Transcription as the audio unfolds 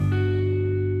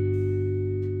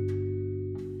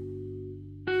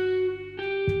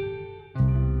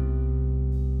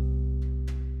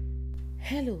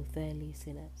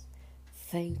listeners.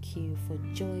 Thank you for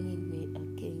joining me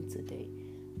again today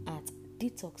at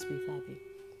Detox with Abby,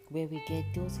 where we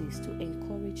get doses to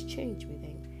encourage change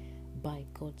within by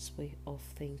God's way of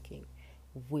thinking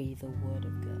with the Word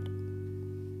of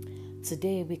God.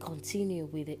 Today we continue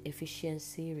with the Ephesians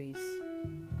series,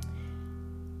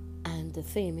 and the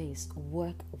theme is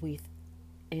work with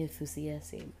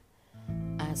enthusiasm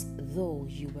as though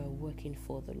you were working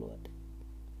for the Lord.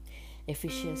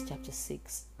 Ephesians chapter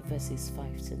 6 verses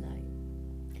 5 to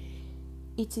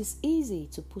 9. It is easy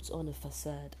to put on a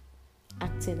facade,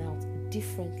 acting out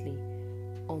differently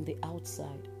on the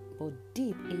outside, but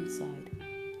deep inside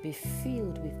be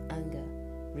filled with anger,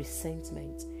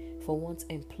 resentment for one's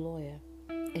employer,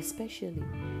 especially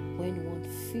when one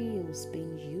feels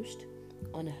being used,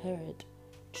 unheard,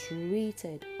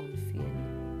 treated unfairly.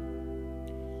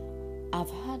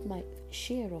 I've had my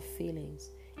share of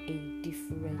feelings in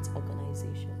different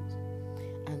organizations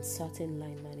and certain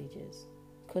line managers,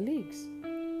 colleagues,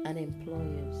 and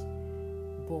employers.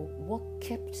 But what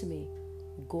kept me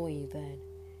going then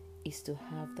is to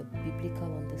have the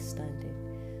biblical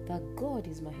understanding that God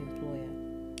is my employer.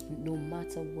 No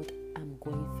matter what I'm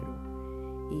going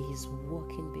through, He is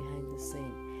working behind the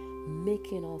scene,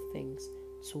 making all things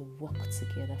to work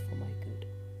together for my good.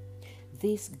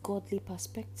 This godly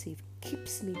perspective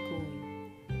keeps me going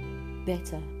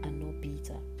better and not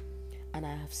bitter, and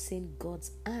I have seen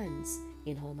God's hands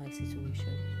in all my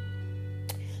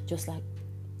situations. Just like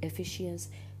Ephesians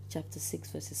chapter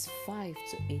 6 verses 5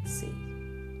 to 8 says,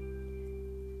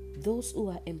 those who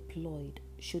are employed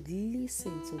should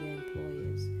listen to their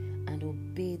employers and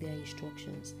obey their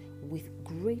instructions with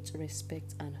great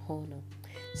respect and honor.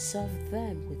 Serve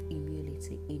them with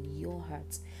humility in your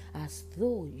hearts as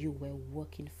though you were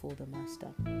working for the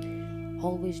Master.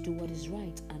 Always do what is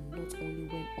right and not only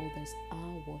when others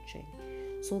are watching,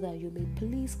 so that you may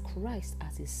please Christ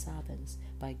as His servants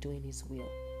by doing His will.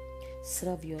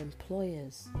 Serve your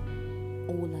employers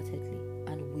wholeheartedly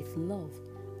and with love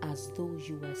as though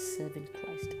you were serving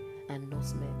Christ and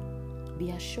not men.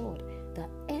 Be assured that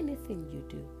anything you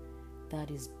do that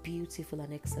is beautiful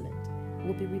and excellent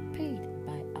will be repaid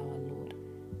by our Lord,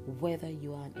 whether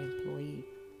you are an employee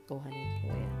or an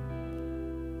employer.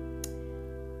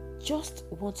 Just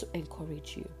want to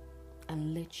encourage you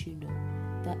and let you know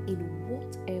that in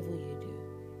whatever you do,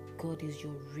 God is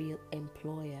your real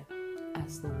employer,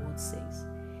 as the word says.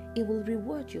 He will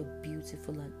reward your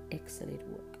beautiful and excellent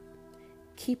work.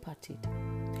 Keep at it.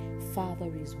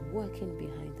 Father is working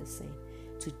behind the scene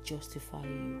to justify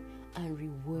you and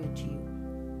reward you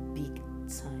big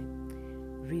time.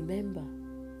 Remember,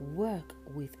 work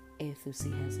with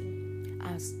enthusiasm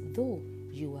as though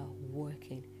you are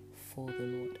working for the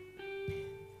Lord.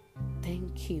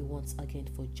 Thank you once again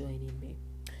for joining me.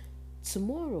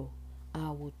 Tomorrow, I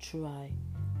will try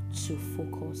to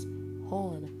focus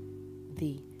on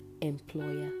the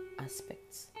employer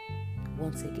aspects.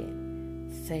 Once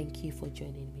again, thank you for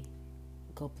joining me.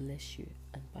 God bless you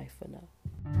and bye for now.